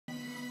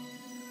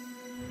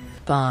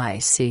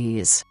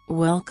Pisces.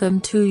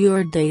 Welcome to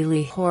your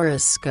daily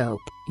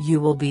horoscope. You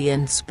will be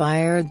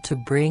inspired to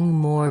bring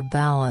more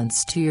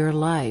balance to your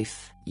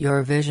life.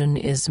 Your vision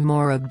is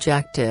more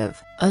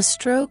objective. A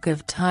stroke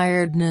of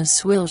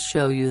tiredness will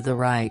show you the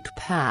right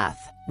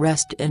path.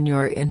 Rest in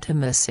your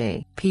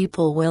intimacy.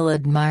 People will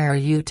admire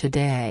you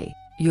today.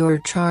 Your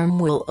charm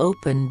will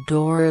open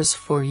doors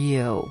for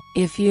you.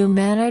 If you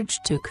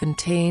manage to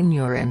contain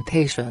your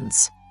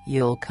impatience,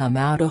 you'll come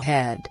out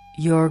ahead.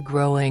 Your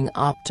growing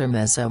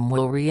optimism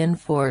will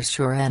reinforce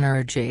your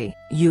energy.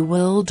 You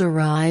will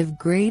derive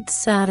great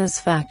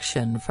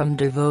satisfaction from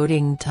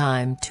devoting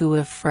time to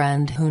a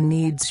friend who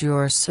needs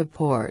your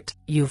support.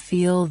 You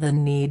feel the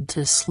need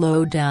to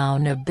slow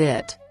down a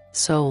bit,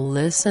 so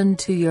listen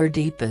to your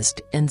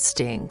deepest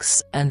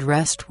instincts and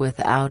rest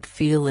without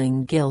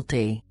feeling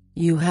guilty.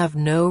 You have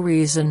no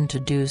reason to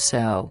do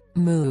so.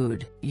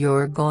 Mood.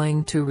 You're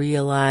going to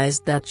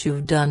realize that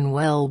you've done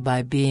well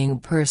by being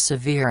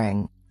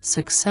persevering.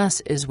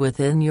 Success is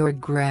within your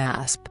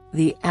grasp.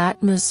 The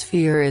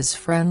atmosphere is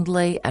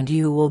friendly and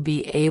you will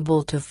be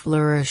able to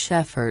flourish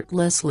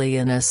effortlessly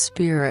in a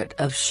spirit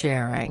of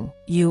sharing.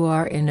 You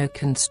are in a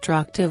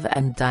constructive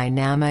and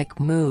dynamic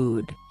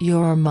mood.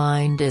 Your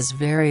mind is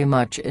very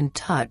much in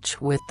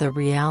touch with the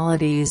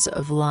realities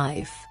of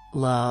life.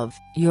 Love.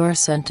 Your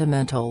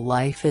sentimental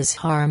life is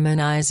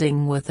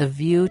harmonizing with a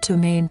view to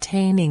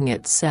maintaining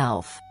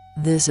itself.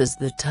 This is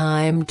the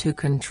time to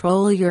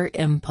control your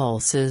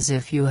impulses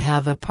if you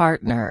have a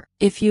partner.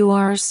 If you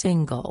are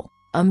single,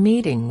 a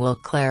meeting will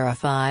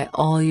clarify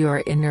all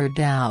your inner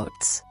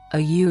doubts. A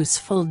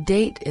useful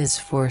date is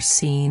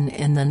foreseen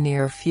in the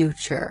near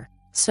future,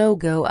 so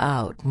go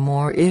out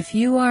more if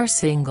you are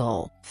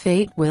single.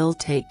 Fate will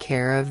take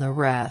care of the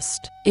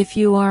rest. If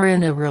you are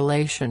in a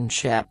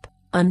relationship,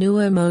 a new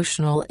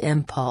emotional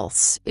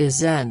impulse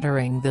is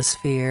entering the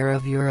sphere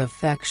of your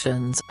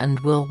affections and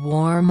will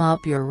warm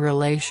up your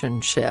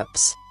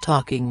relationships.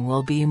 Talking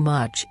will be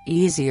much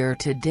easier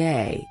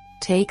today.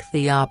 Take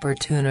the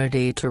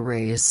opportunity to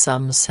raise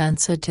some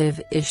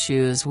sensitive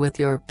issues with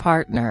your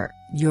partner.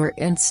 Your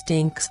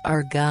instincts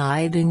are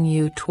guiding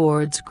you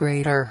towards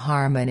greater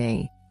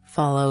harmony.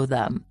 Follow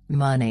them.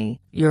 Money.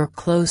 Your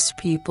close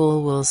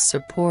people will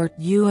support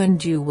you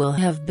and you will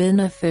have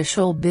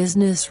beneficial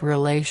business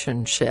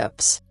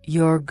relationships.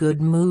 Your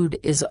good mood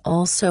is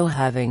also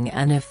having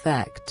an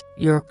effect.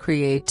 Your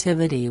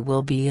creativity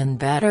will be in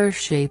better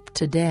shape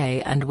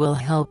today and will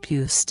help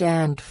you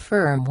stand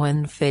firm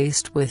when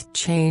faced with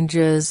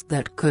changes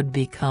that could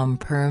become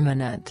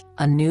permanent.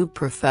 A new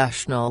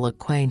professional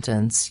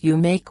acquaintance you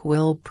make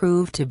will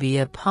prove to be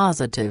a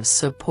positive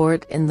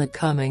support in the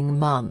coming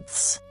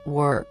months.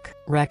 Work.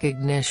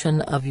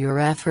 Recognition of your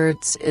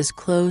efforts is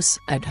close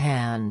at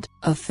hand.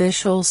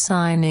 Official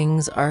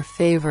signings are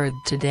favored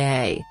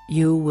today.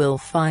 You will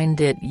find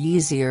it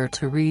easier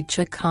to reach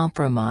a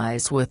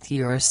compromise with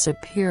your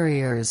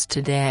superiors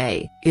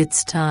today.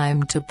 It's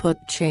time to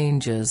put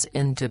changes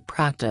into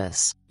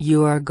practice.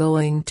 You are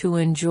going to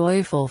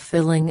enjoy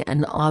fulfilling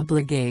an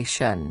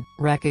obligation.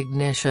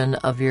 Recognition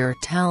of your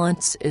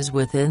talents is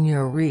within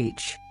your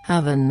reach.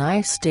 Have a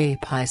nice day,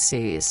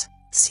 Pisces.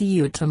 See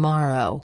you tomorrow.